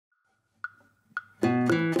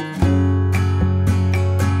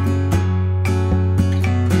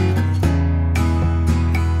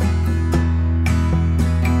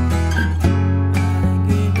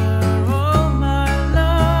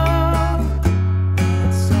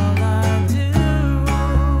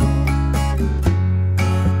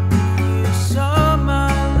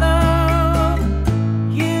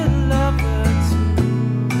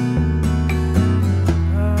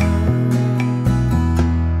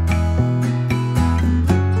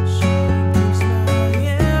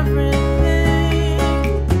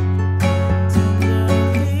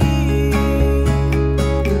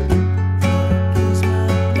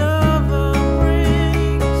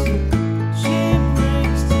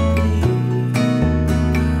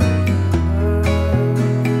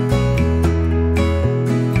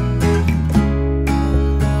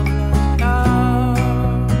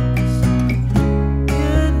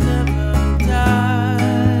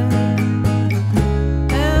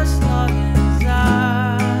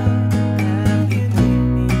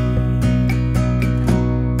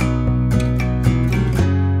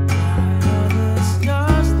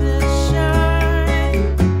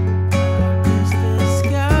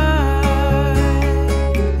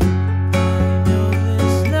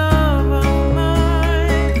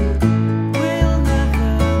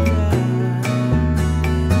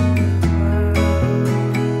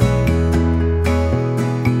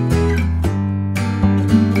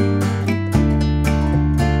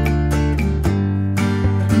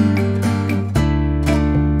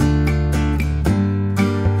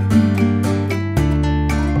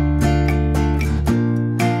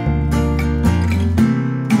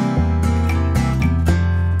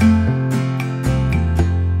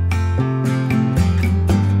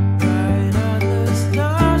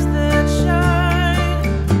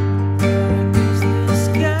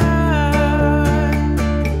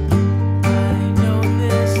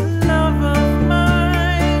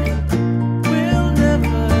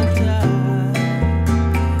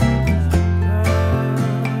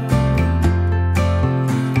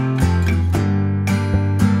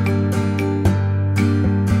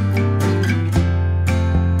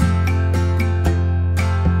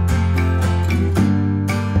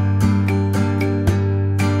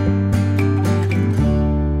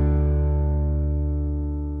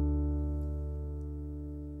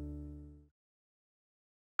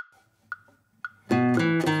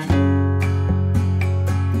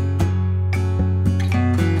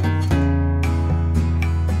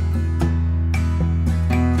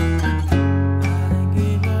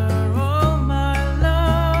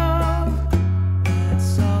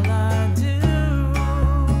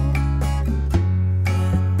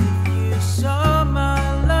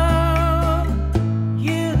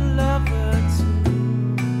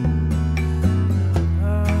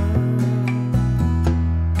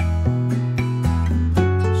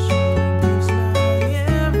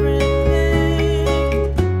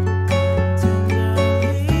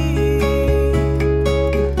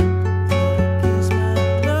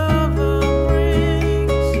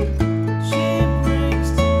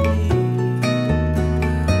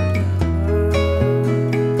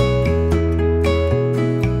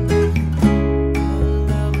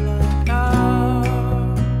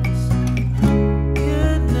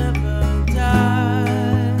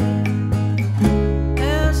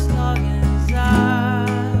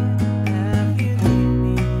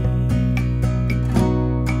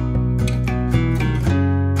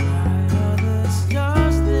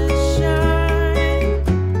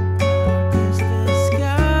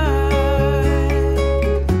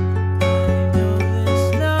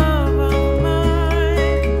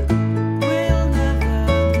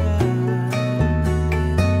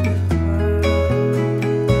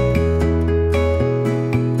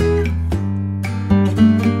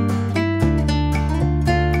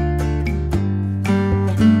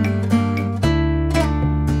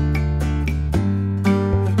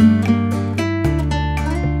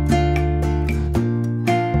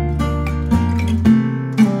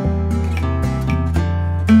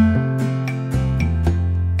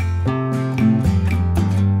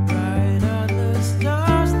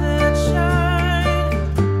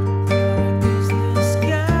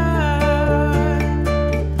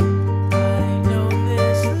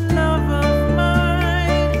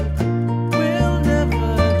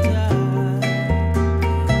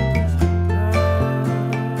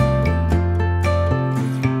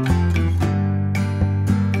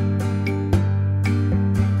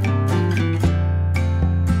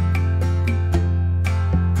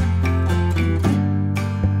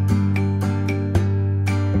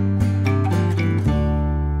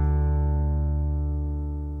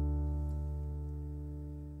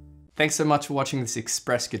Thanks so much for watching this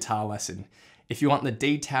express guitar lesson. If you want the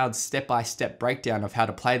detailed step-by-step breakdown of how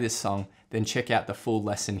to play this song, then check out the full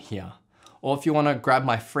lesson here. Or if you want to grab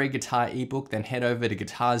my free guitar ebook, then head over to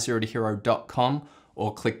GuitarZero2Hero.com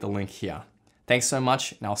or click the link here. Thanks so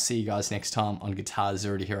much, and I'll see you guys next time on Guitar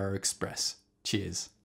Zero to Hero Express. Cheers.